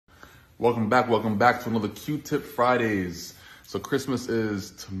Welcome back to another Q-Tip Fridays. So Christmas is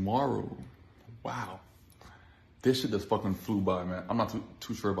tomorrow. Wow. This shit just fucking flew by, man. I'm not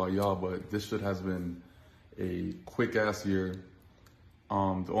too sure about y'all, but this shit has been a quick ass year.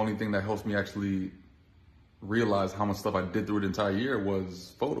 The only thing that helps me actually realize how much stuff I did through the entire year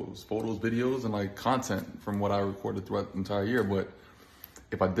was photos, videos, and like content from what I recorded throughout the entire year. But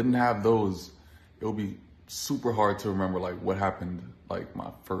if I didn't have those, it would be super hard to remember like what happened like my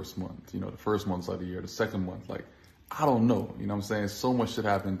first month, the first month of the year, the second month, like, I don't know, what I'm saying? So much shit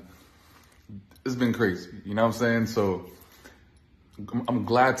happened. It's been crazy, what I'm saying? So I'm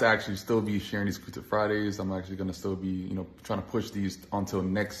glad to actually still be sharing these Q-Tip Fridays. I'm actually going to still be, trying to push these until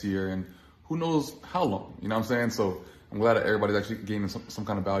next year and who knows how long, what I'm saying? So I'm glad that everybody's actually gaining some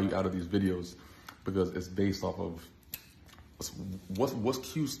kind of value out of these videos because it's based off of what's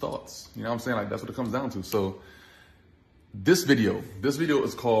Q's thoughts, what I'm saying? Like, that's what it comes down to. So this video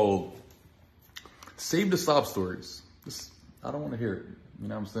is called Save the Sob Stories. I don't want to hear it,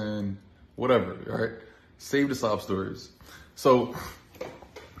 what I'm saying? Whatever, all right? Save the sob stories. So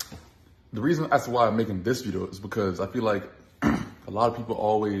the reason as to why I'm making this video is because I feel like a lot of people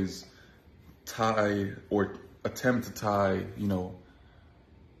always tie or attempt to tie,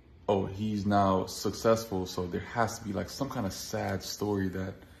 oh, he's now successful, so there has to be like some kind of sad story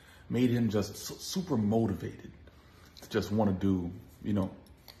that made him just super motivated to just want to do,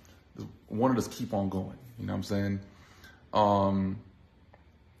 want to just keep on going, what I'm saying?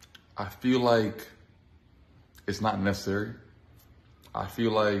 I feel like it's not necessary. I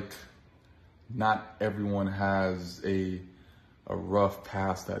feel like not everyone has a rough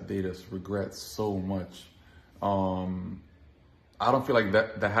past that they just regret so much. I don't feel like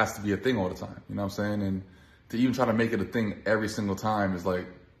that has to be a thing all the time, what I'm saying? And to even try to make it a thing every single time is like,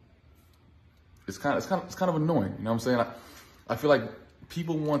 it's kind of annoying, what I'm saying? I feel like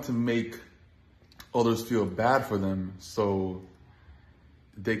people want to make others feel bad for them so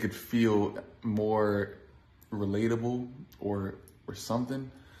they could feel more relatable or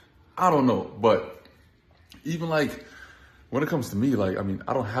something. I don't know, but even like when it comes to me, like, I mean,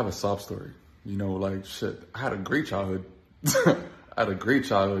 I don't have a sob story, like shit. I had a great childhood. I did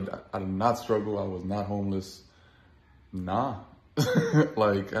not struggle. I was not homeless. Nah.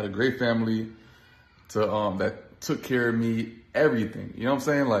 Like, I had a great family that took care of me, everything. You know what I'm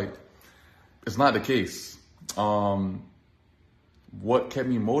saying? Like, it's not the case. What kept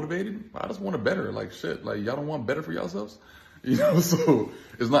me motivated? I just wanted better. Like, shit, like, y'all don't want better for yourselves? So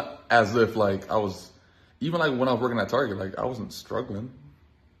it's not as if like I was, even like when I was working at Target, like I wasn't struggling,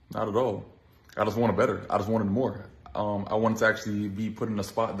 not at all. I just wanted better. I just wanted more. I wanted to actually be put in a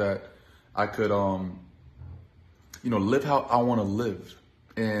spot that I could, live how I want to live.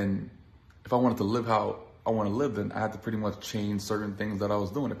 And if I wanted to live how I want to live, then I had to pretty much change certain things that I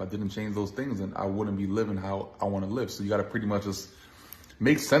was doing. If I didn't change those things, then I wouldn't be living how I want to live. So you got to pretty much just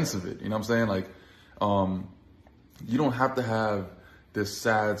make sense of it. You know what I'm saying? Like, you don't have to have this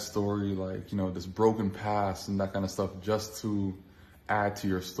sad story, like, this broken past and that kind of stuff just to add to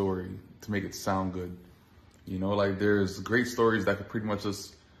your story, to make it sound good. Like there's great stories that could pretty much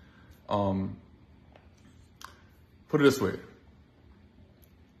just, put it this way.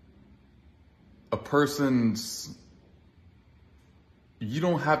 You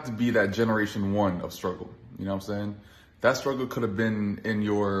don't have to be that generation one of struggle. You know what I'm saying? That struggle could have been in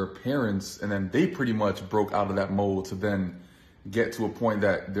your parents and then they pretty much broke out of that mold to then get to a point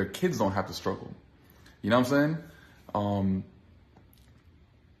that their kids don't have to struggle. You know what I'm saying?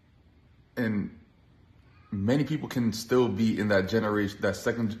 And many people can still be in that generation, that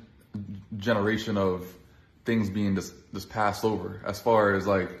second generation of things being this passed over. As far as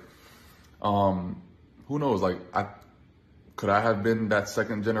like, who knows? Like, could I have been that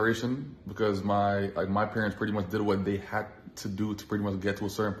second generation because my parents pretty much did what they had to do to pretty much get to a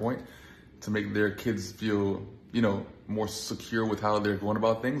certain point to make their kids feel, more secure with how they're going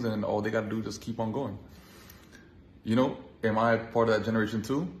about things, and all they got to do is just keep on going. Am I part of that generation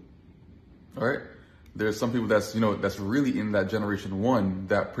too? All right. There's some people that's, that's really in that generation one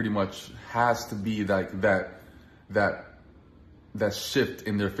that pretty much has to be like that shift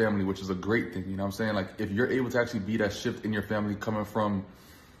in their family, which is a great thing. You know what I'm saying? Like, if you're able to actually be that shift in your family coming from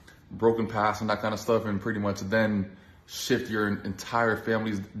broken past and that kind of stuff and pretty much then shift your entire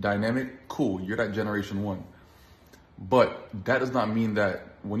family's dynamic, cool, you're that generation one. But that does not mean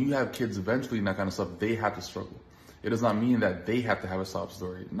that when you have kids eventually and that kind of stuff, they have to struggle. It does not mean that they have to have a sob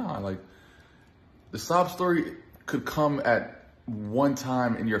story. Nah, like, the sob story could come at one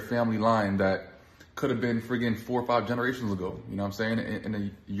time in your family line that could have been friggin' 4 or 5 generations ago. You know what I'm saying? And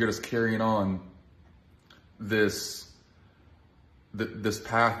then you're just carrying on this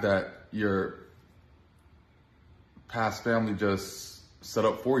path that your past family just set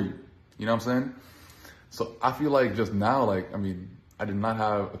up for you. You know what I'm saying? So I feel like just now, like, I mean, I did not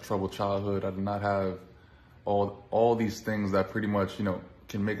have a troubled childhood. I did not have all these things that pretty much, you know,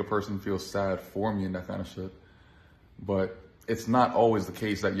 can make a person feel sad for me and that kind of shit. But it's not always the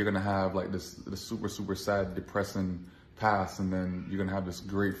case that you're gonna have like this super, super sad, depressing past and then you're gonna have this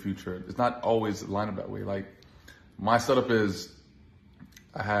great future. It's not always lined up that way. Like, my setup is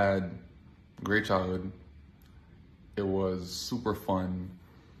I had a great childhood. It was super fun.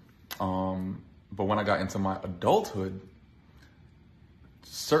 But when I got into my adulthood,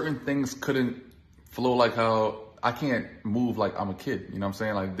 certain things couldn't flow like how I can't move like I'm a kid. You know what I'm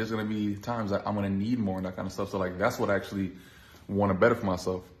saying? Like, there's going to be times that I'm going to need more and that kind of stuff. So like, that's what I actually want to better for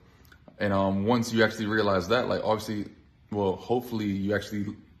myself. And once you actually realize that, like, obviously, well, hopefully you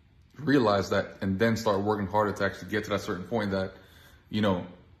actually realize that and then start working harder to actually get to that certain point that, you know,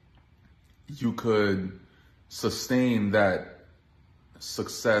 you could sustain that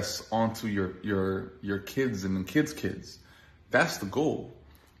success onto your kids and kids' kids. That's the goal,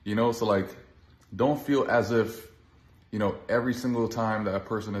 you know? So like, don't feel as if, you know, every single time that a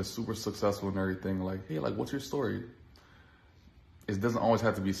person is super successful and everything, like, hey, like, what's your story? It doesn't always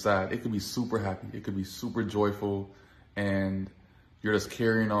have to be sad. It could be super happy. It could be super joyful. And you're just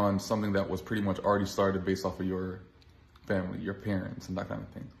carrying on something that was pretty much already started based off of your family, your parents, and that kind of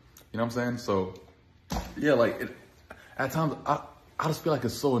thing. You know what I'm saying? So yeah, like, at times I just feel like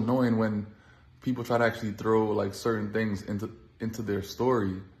it's so annoying when people try to actually throw like certain things into their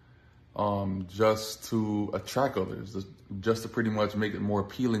story, just to attract others, just to pretty much make it more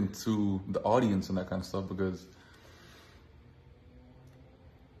appealing to the audience and that kind of stuff. Because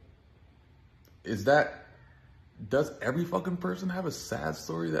does every fucking person have a sad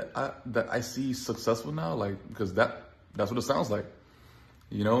story that I see successful now? Like, because that's what it sounds like,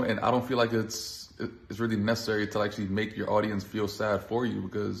 you know. And I don't feel like it's really necessary to actually make your audience feel sad for you,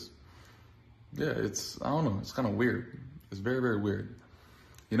 because yeah, I don't know, it's kind of weird. It's very, very weird,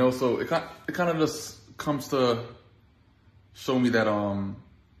 you know. So it kind of just comes to show me that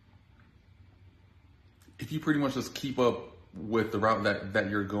if you pretty much just keep up with the route that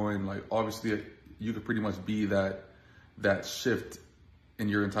you're going, like, obviously you could pretty much be that shift in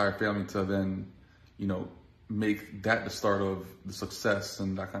your entire family to then, you know, make that the start of the success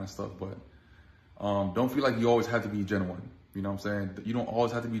and that kind of stuff. But don't feel like you always have to be genuine. You know what I'm saying? You don't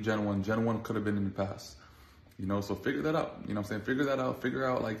always have to be genuine. Genuine could have been in the past, you know? So figure that out. You know what I'm saying? Figure that out. Figure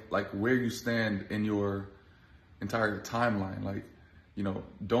out like where you stand in your entire timeline. Like, you know,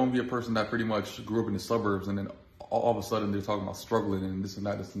 don't be a person that pretty much grew up in the suburbs and then all of a sudden they're talking about struggling and this and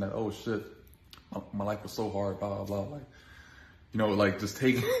that. Oh shit, my life was so hard, blah, blah, blah. Like, you know, like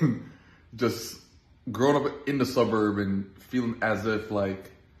just growing up in the suburb and feeling as if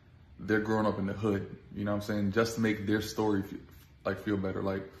like they're growing up in the hood, you know what I'm saying? Just to make their story feel better.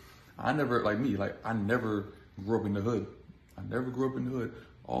 Like, I never grew up in the hood. I never grew up in the hood.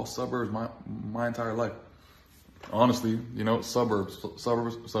 All suburbs my entire life. Honestly, you know, suburbs.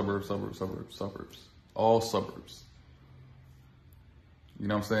 All suburbs. You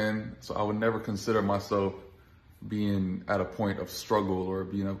know what I'm saying? So I would never consider myself being at a point of struggle or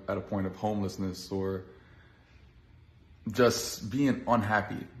being at a point of homelessness or just being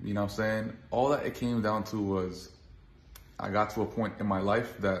unhappy. You know what I'm saying? All that it came down to was I got to a point in my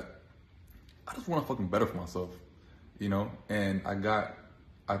life that I just want to fucking better for myself, you know? And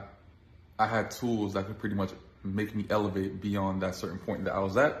I had tools that could pretty much make me elevate beyond that certain point that I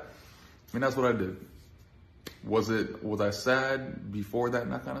was at. And that's what I did. Was I sad before that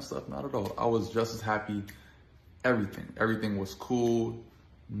and that kind of stuff? Not at all. I was just as happy. Everything was cool.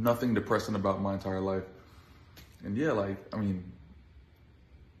 Nothing depressing about my entire life. And yeah, like, I mean,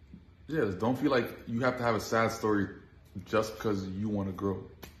 yeah, don't feel like you have to have a sad story just because you want to grow.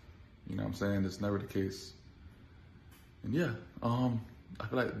 You know what I'm saying? It's never the case. And yeah, I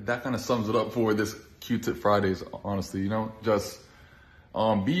feel like that kind of sums it up for this Q-Tip Fridays, honestly, you know? Just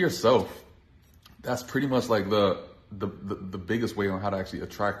be yourself. That's pretty much like the biggest way on how to actually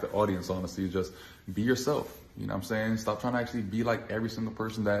attract the audience, honestly, is just be yourself. You know what I'm saying? Stop trying to actually be like every single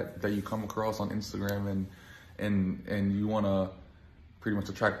person that you come across on Instagram and you want to pretty much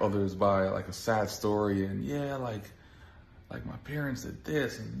attract others by like a sad story and yeah, like my parents did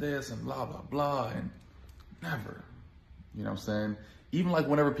this and blah, blah, blah, and never, you know what I'm saying? Even like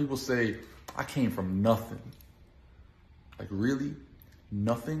whenever people say, I came from nothing, like really?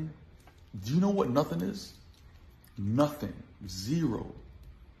 Nothing? Do you know what nothing is? Nothing. Zero.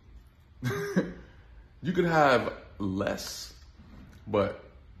 You could have less, but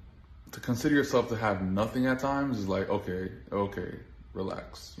to consider yourself to have nothing at times is like, okay,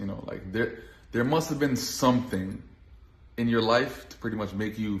 relax. You know, like there must have been something in your life to pretty much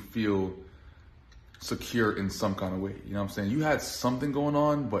make you feel secure in some kind of way. You know what I'm saying? You had something going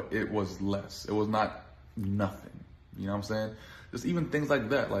on, but it was less. It was not nothing. You know what I'm saying? Just even things like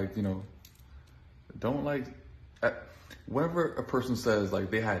that. Like, you know, don't like, whenever a person says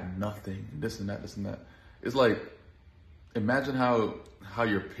like they had nothing, this and that, it's like, imagine how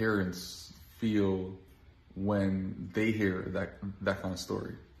your parents feel when they hear that kind of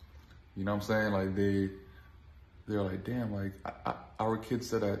story. You know what I'm saying? Like they're like, damn, like our kids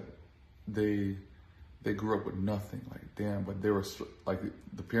said that they grew up with nothing. Like, damn, but they were like,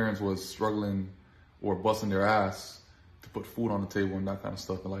 the parents was struggling or busting their ass to put food on the table and that kind of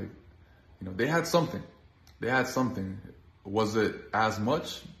stuff. And like, you know, they had something. They had something. Was it as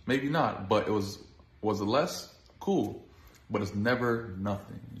much? Maybe not. But was it less? Cool. But it's never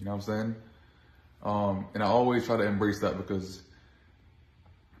nothing. You know what I'm saying? And I always try to embrace that, because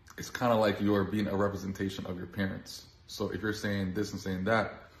it's kind of like you're being a representation of your parents. So if you're saying this and saying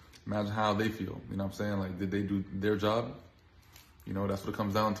that, imagine how they feel. You know what I'm saying? Like, did they do their job? You know, that's what it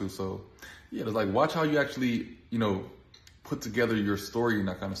comes down to. So yeah, it's like, watch how you actually, you know, put together your story and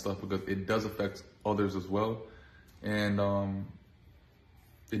that kind of stuff, because it does affect others as well. And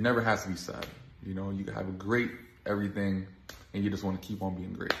it never has to be sad. You know, you can have a great everything and you just want to keep on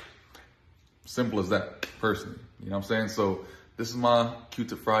being great. Simple as that, personally. You know what I'm saying? So this is my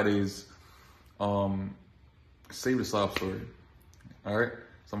Q-Tip Fridays. Save the sob story. All right?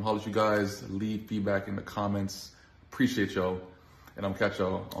 So I'm gonna holler at you guys. Leave feedback in the comments. Appreciate y'all. And I'm gonna catch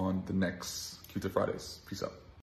y'all on the next Q-Tip Fridays. Peace out.